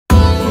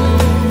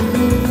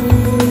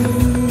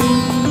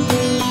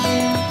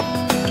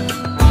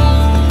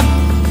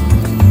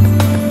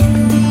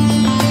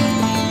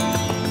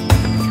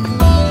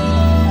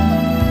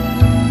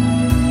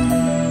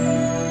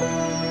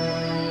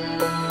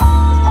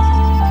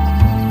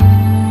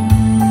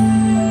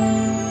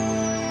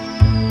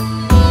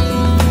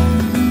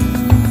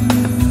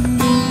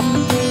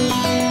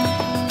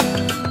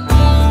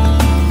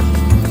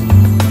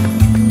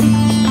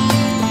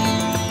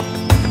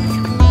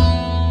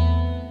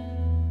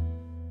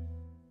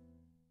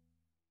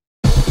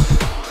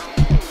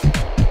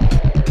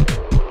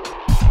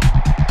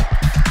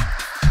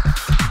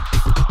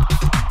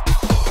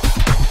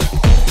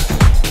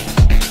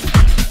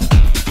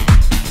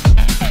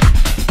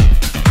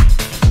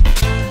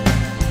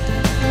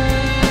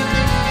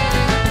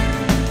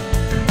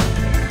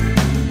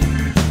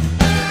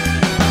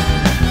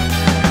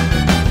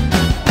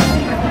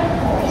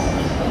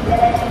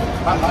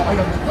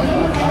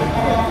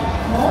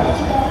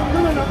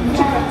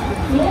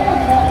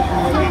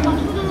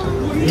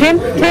Tim?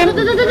 We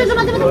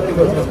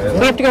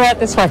have to go out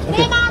this way.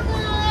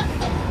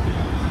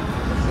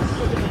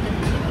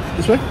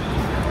 This way?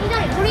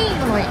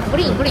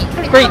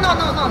 Green. No.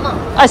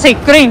 I see,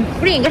 green.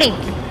 Green.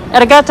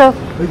 Arigato.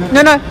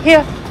 No,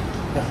 here.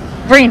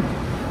 Green.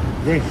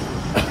 Green.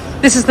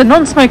 This is the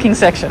non-smoking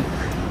section.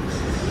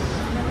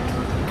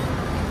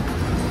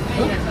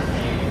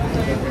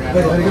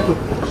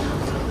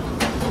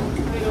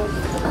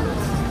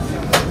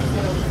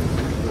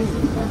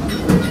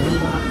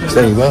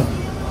 Standing bar.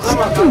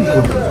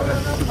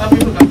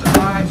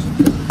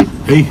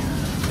 Hey.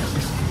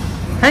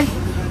 Hey.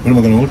 What am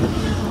I going to order?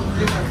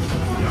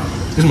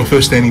 This is my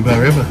first standing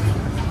bar ever.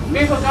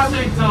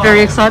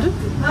 Very excited?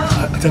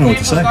 I don't know what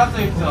to say.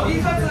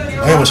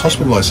 I almost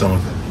hospitalised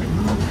someone.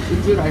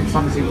 Would you like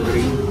something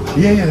green?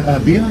 Yeah,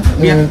 beer?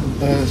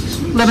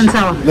 Lemon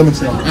sour. Lemon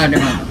sour.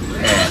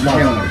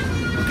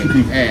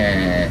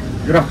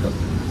 Draft.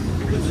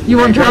 You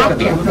want draft?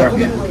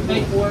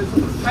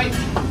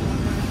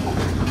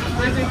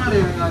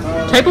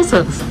 Table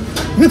service.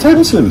 Yeah,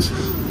 table service.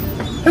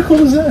 How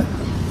cool is that?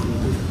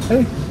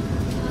 Hey.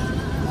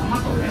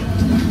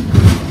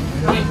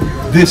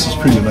 This is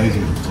pretty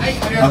amazing.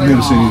 I've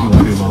never seen anything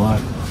like it in my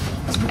life.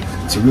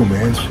 It's a real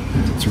man's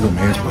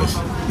place.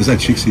 There's no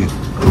chicks here.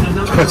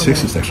 It's quite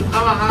sexist, actually.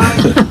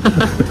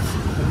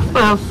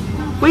 Well,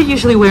 we're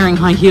usually wearing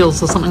high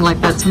heels or something like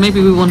that, so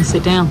maybe we want to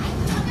sit down.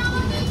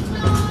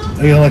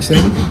 Are you gonna like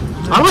standing?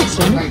 I like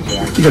standing.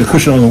 You got a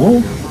cushion on the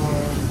wall?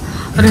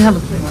 I don't have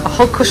a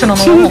whole cushion on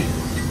the wall.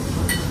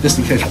 Just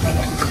in case.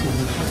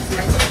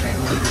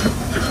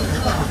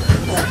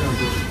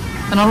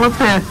 And I love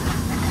their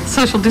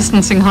social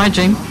distancing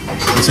hygiene.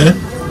 What's that?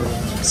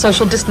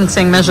 Social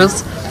distancing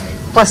measures.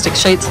 Plastic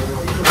sheets.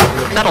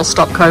 That'll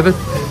stop COVID.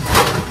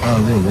 Oh,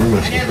 they're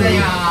always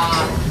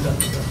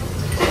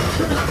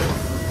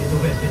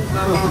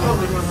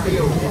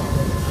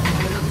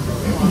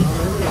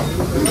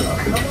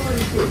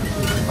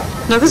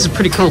No, this is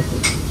pretty cool.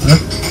 Huh?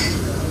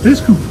 It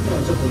is cool.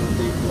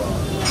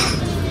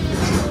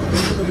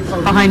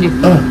 Behind you.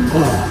 Oh.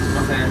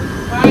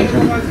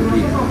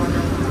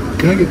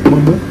 Can I get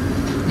one more?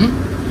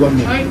 One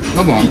more.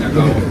 Come on.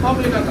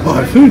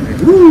 Oh, food.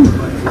 Woo!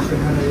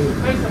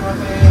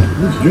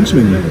 There's drinks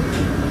menu.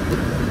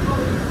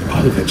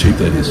 Oh, look how cheap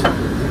that is.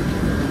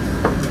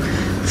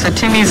 So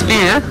Timmy's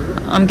beer,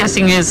 I'm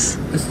guessing, is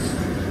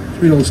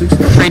 $3.60.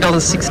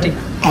 $3.60.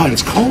 Oh, and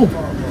it's cold.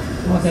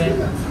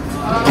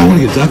 I want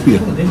to get duck beer.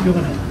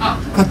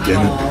 God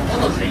damn it.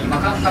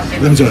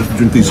 That means I have to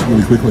drink these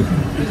really quickly.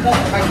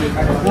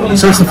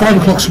 So it's the 5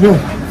 o'clock swill.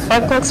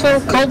 5 o'clock swill,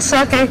 cold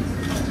sake.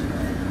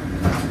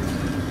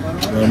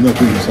 I'm not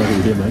drinking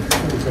sake here, mate.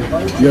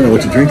 You don't know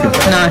what you're drinking.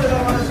 No.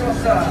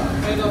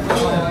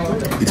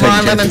 You take My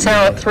a lemon chance.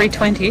 sour at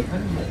 $3.20.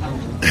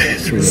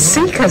 It's really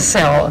Sika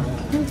sour.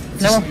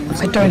 No,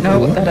 I don't know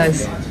what that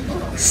is.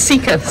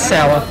 Sika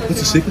sour.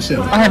 What's a secret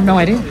sour? I have no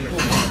idea.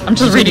 I'm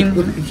just reading.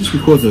 Look, just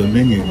record the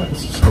menu.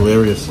 This is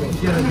hilarious.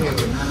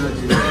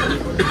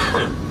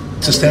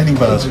 It's a standing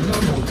bars.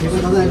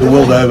 The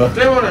world over.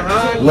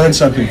 Learn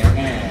something.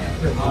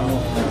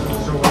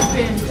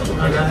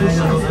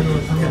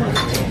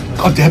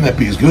 God damn, that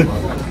beer's good.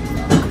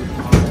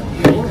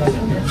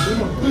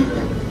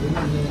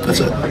 That's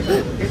it.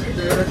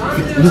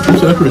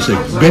 Let's open for a sec.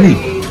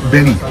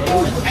 Benny.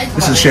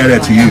 This is a shout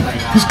out to you.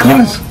 These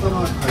guys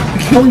are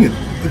killing it.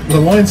 The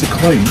lines are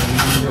clean.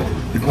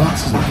 The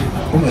glasses are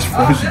almost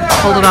frozen.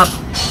 Hold it up.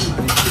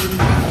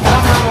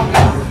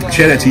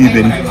 Shout out to you,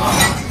 Benny.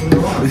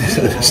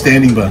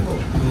 Standing bar.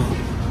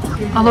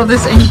 I love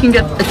this, and you can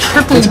get a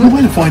triple. It's a good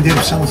way to find out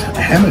if someone's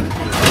hammered.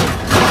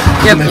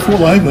 Yep. When they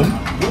fall over.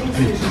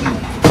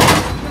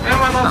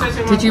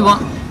 Did you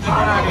want?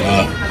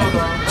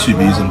 2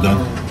 beers and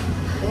done.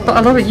 But I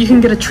love it. You can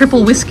get a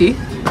triple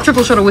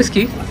shot of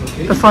whiskey,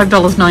 for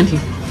 $5.90.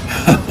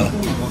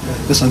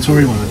 The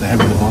Suntory one that they have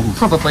in the bottles.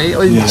 Probably,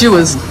 or Yeah.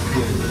 Jewers.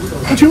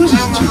 Oh, Jewers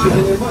isn't too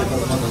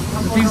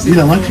bad. You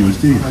don't like Jewers,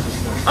 do you?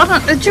 I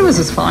don't. Jewers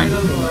is fine,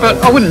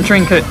 but I wouldn't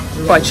drink it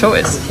by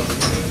choice.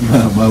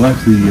 No, I like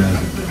the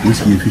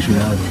whiskey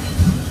aficionado.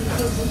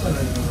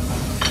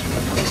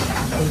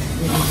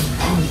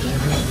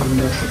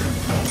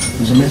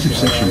 There's a massive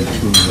section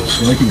for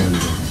smoking over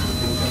there.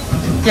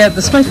 Yeah,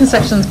 the smoking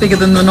section's bigger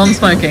than the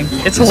non-smoking.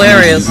 It's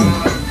hilarious.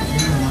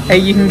 Hey,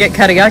 you can get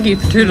Akagakiya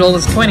for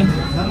 $2.20.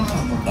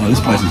 Oh, this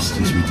place is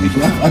just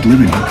ridiculous. I'd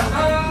live in it.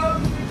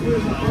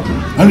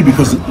 Only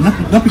because,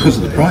 not because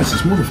of the price,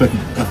 it's more the fact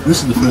that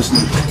this is the first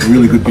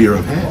really good beer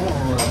I've had.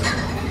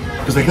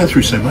 Because they go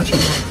through so much of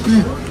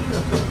it.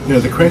 You know,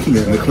 they're cranking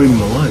it and they're cleaning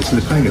the lines, so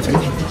they're paying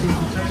attention.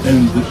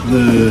 And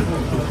the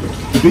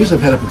beers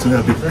I've had up until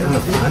now have been kind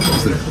of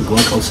fabulous. The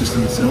glycol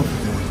system itself,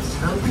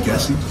 the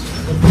gassy.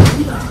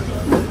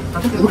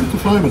 Look at the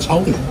foam, it's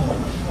holding.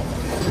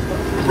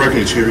 Broken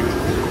a cherry.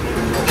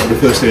 The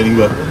first standing,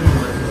 but I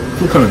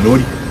feel kind of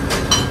naughty.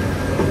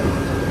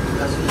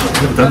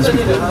 Never done this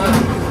before.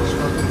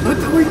 What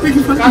are you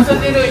making fun of me for?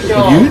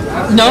 Have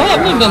you? No,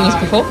 I've never done this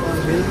before.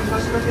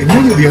 And now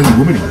you're the only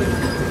woman here.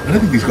 I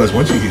don't think these guys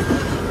want you here.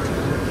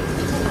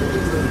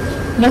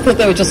 And I thought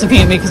they were just looking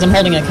at me because I'm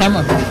holding a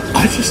camera.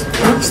 I just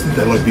think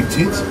they like big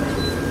tits.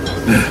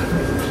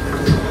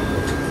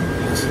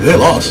 It's their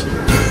loss.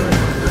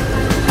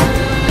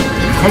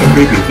 Kind of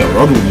creepy if they were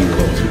other than you were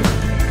lost.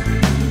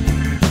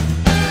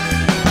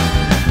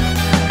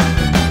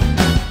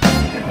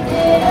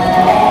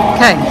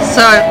 Okay,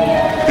 so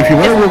If you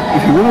want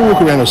to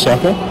walk around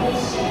Osaka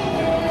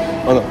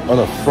on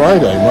a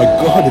Friday, my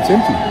God, it's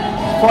empty.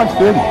 It's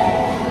 5:30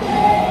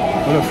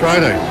 on a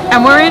Friday.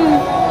 and we're in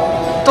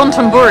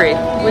Dotonbori,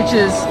 which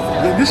is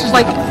This is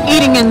like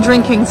eating and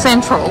drinking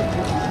central,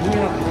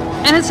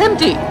 and it's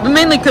empty,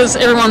 mainly because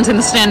everyone's in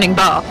the standing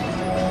bar.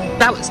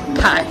 That was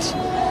packed.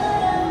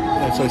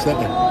 Yeah, so it's that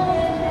then.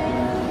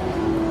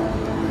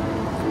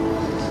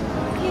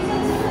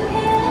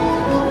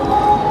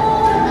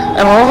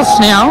 And we're off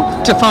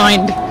now to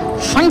find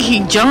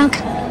funky junk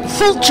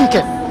full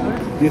chicken.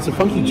 Yeah, it's a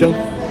funky junk.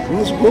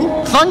 What is it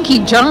called? Funky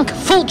junk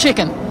full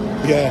chicken.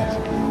 Yeah.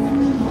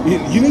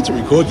 You need to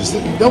record this.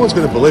 No one's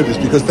going to believe this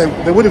because they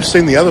would have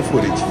seen the other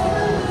footage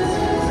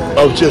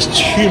of just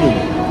human.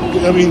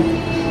 I mean,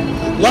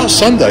 last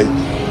Sunday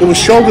it was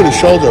shoulder to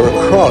shoulder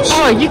across.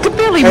 Oh, you could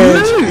barely And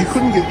move. you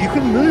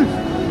couldn't move.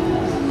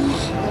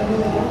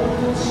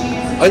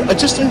 I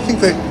just don't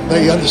think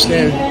they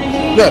understand.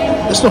 No,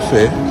 that's not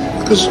fair.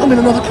 Because I'm in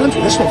another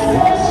country. That's not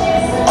fair.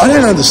 I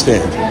don't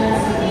understand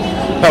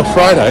how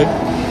Friday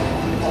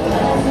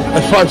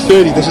at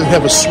 5:30 doesn't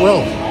have a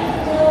swell.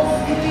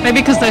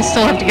 Maybe because they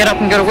still have to get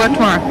up and go to work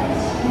tomorrow.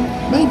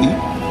 Maybe.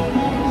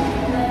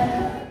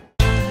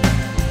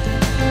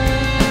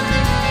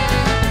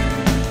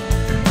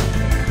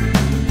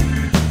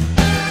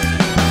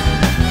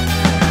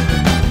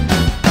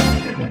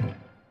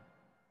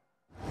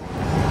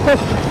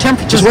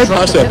 Temperature's It's way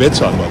dropped past a our bit.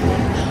 bedtime, by the way.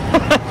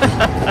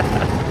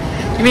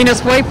 You mean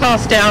it's way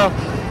past our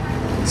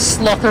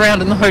sloth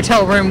around in the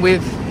hotel room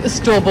with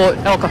store-bought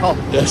alcohol?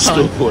 Yeah,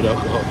 still poured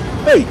alcohol.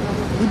 Hey,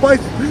 we buy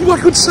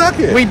good sake.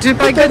 We do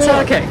buy Put that good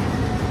out. sake.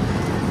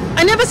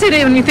 I never said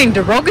anything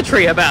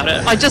derogatory about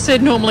it. I just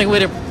said normally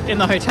we're in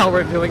the hotel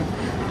room doing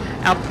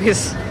our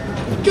piss.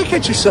 Go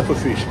catch yourself a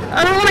fish.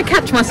 I don't want to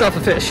catch myself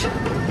a fish.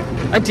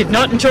 I did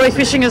not enjoy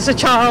fishing as a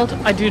child.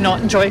 I do not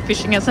enjoy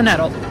fishing as an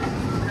adult.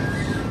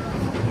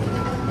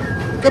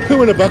 Go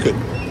poo in a bucket.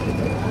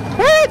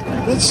 What?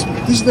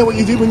 Isn't that what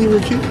you did when you were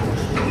a kid?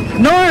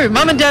 No,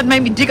 Mum and Dad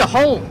made me dig a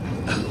hole.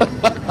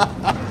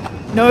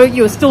 No,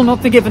 you are still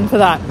not forgiven for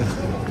that.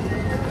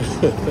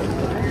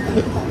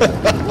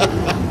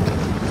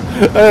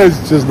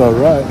 That's just not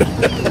right.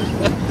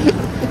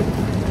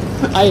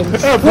 I am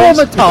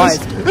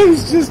traumatized.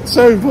 It's just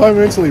so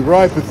environmentally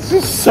right, but it's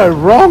just so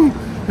wrong.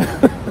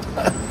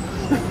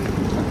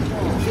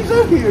 She's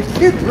only a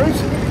kid,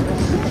 Bruce.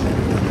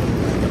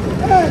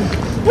 Hey,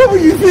 what were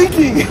you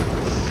thinking?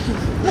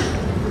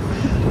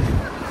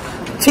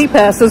 Cheap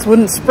asses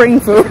wouldn't spring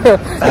for a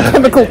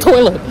chemical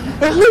toilet.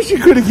 At least you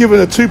could have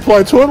given a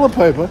 2-ply toilet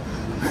paper.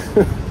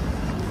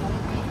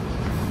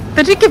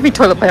 They did give me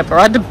toilet paper.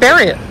 I had to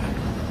bury it.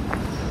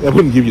 They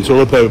wouldn't give you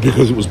toilet paper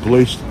because it was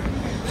bleached.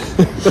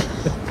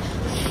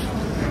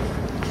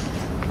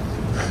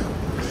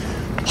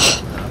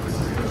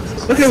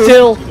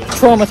 Still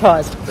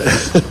traumatized.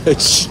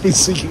 She's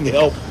seeking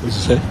help.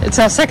 It's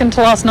our second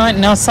to last night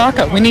in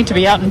Osaka. We need to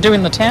be out and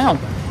doing the town.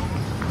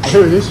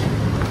 Here it is.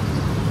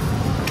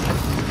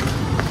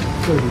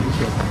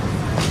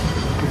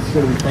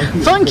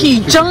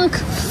 Funky junk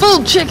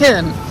full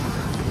chicken.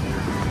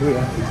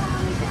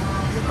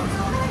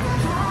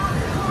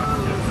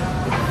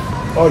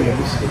 Oh yeah,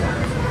 this is it.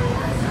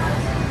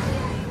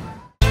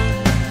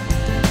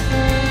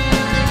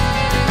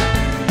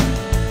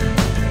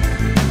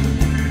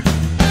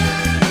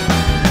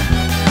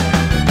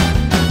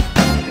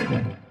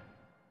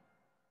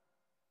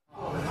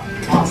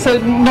 So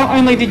not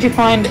only did you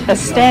find a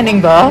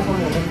standing bar,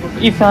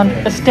 you found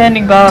a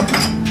standing bar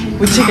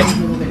with chicken.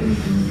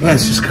 No,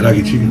 it's just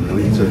karaage chicken,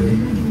 really.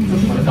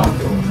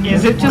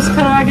 Is it just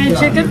karaage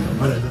chicken?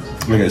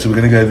 Okay, so we're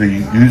going to go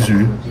the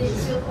yuzu,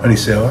 honey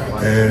sour,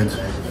 and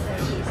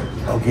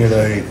I'll get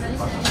a...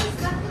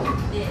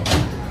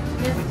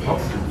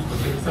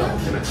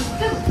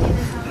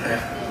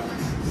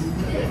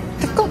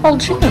 They've got whole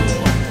chickens.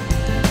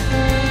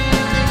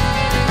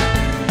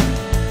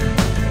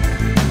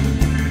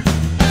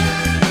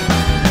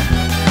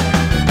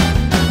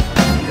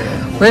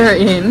 We're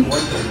in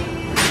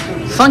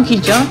funky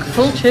junk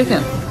full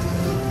chicken.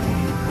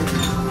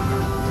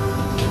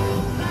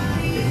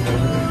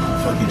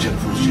 Funky junk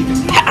full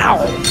chicken. Pow!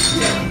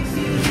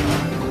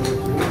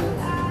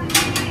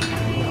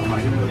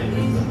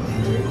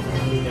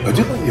 I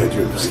do like the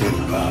idea of a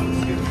standing bar.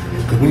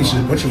 Because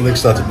once your legs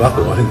start to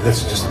buckle, I think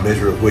that's just a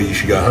measure of where you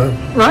should go home.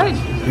 Right?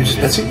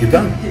 That's it, you're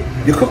done.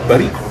 You're cooked,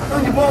 buddy.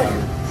 On your bike.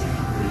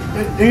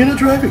 And you're not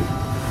driving.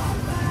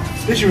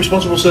 There's your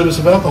responsible service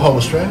of alcohol,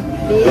 Australia.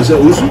 Is that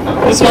uzu?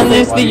 This one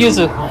is the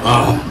yuzu.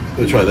 Ah,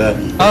 gotta try that.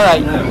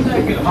 Alright.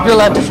 You're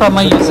allowed to try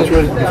my yuzu.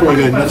 Before I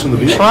go nuts on the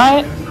beer. Try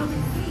it.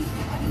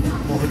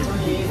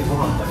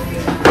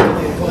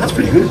 That's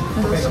pretty good.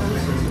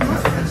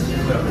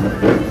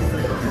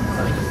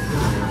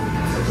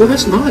 Well,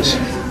 that's nice.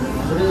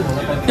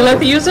 You like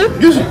the yuzu?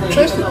 Yuzu,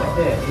 taste it.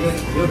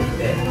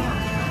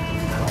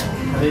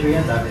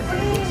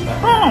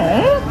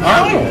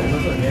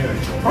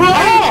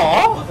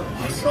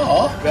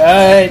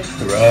 Right.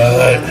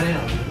 Right.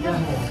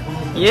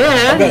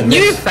 Yeah,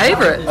 new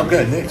favourite. I'm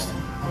going next.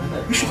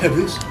 You should have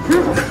this.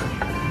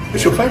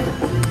 It's your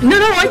favourite. No,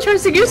 I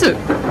chose the yuzu.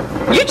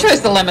 You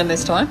chose the lemon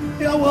this time.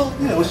 Yeah, well,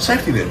 it was a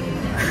safety net.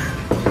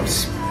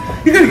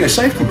 You got to go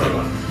safety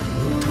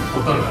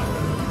net.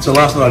 So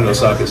last night in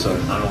Osaka, so...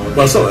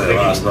 Well, it's not that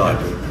last night,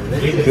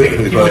 but...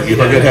 If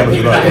I get hammered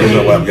tonight, there's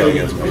no way I'm going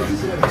against tomorrow.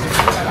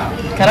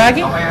 Karaage?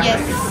 Yes.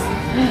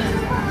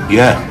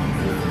 Yeah.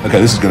 Okay,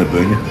 this is going to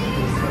burn you.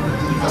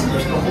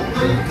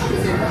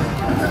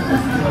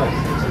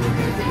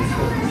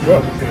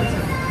 Well,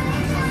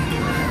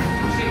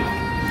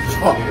 it's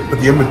hot, but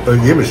the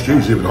MSG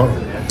is even hotter.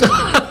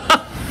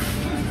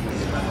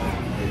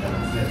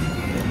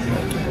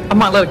 I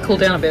might let it cool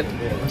down a bit.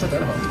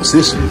 What's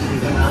this?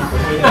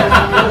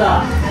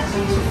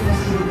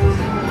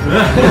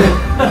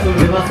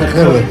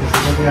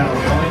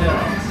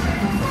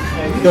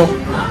 Go.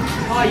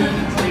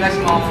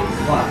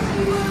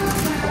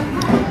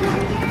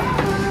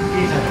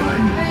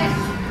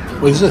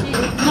 What is it?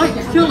 Like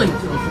chili.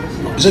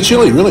 Is it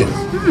chili, really?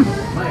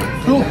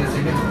 Cool.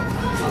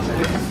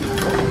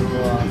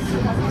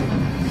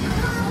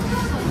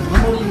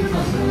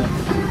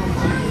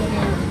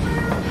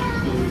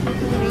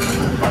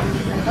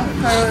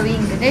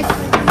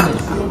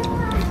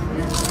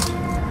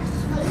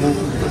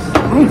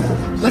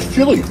 That's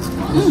chili.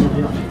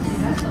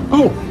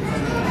 Oh.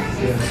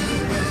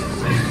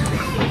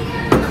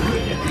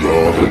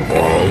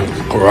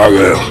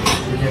 Karaage.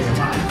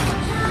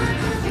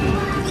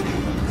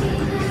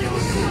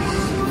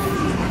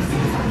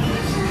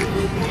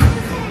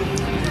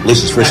 This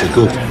is freshly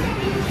cooked.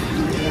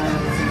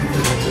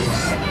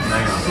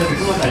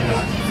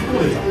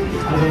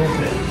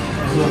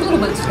 A little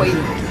bit sweet.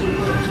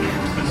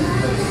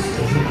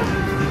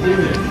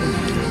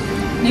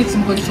 Need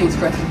some good cheese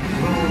dressing.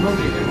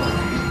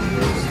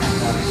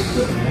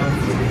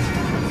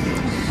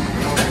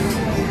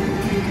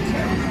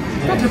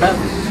 Not too bad.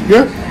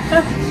 Yeah.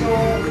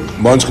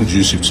 Mine's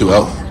conducive to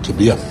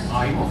beer.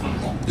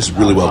 This is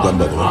really well done,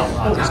 by the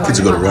way. These kids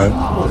have got it right.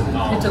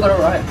 Kids have got it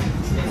right.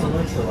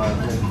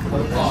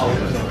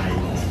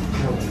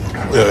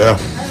 Yeah.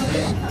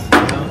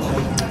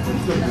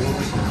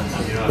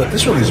 But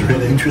this one is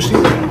really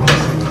interesting.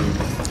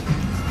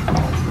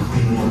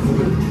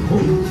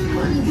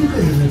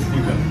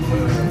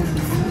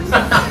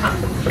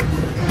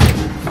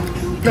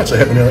 That's a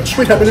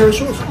sweet habanero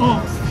sauce.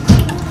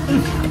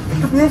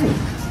 Beautiful.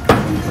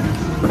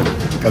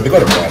 Oh, they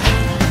got it right.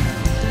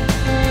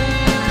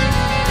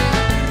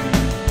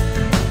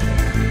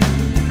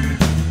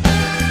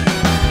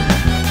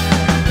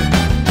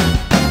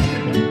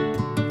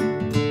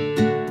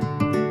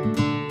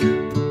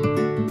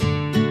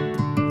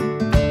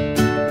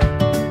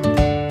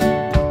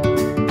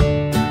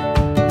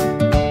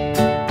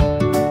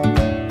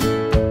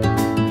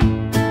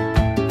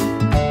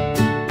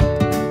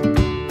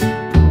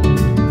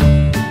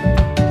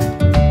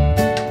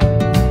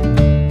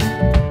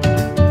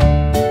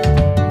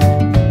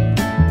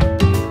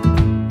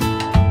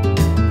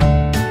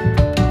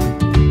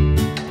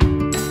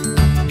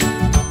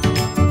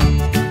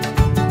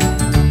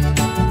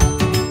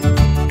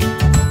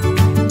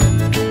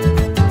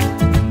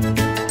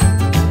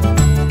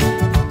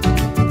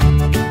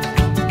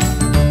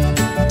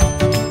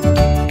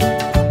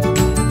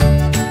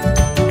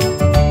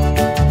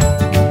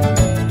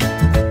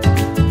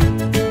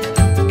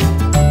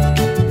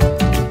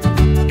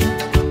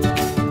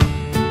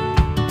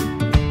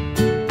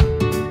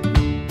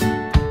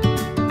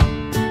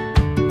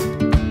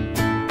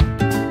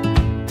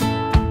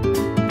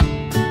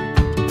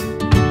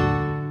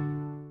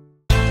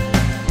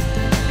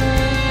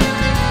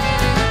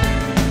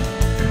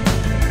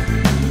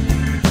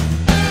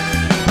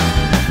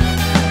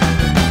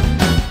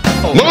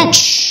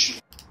 Lunch!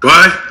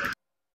 Right?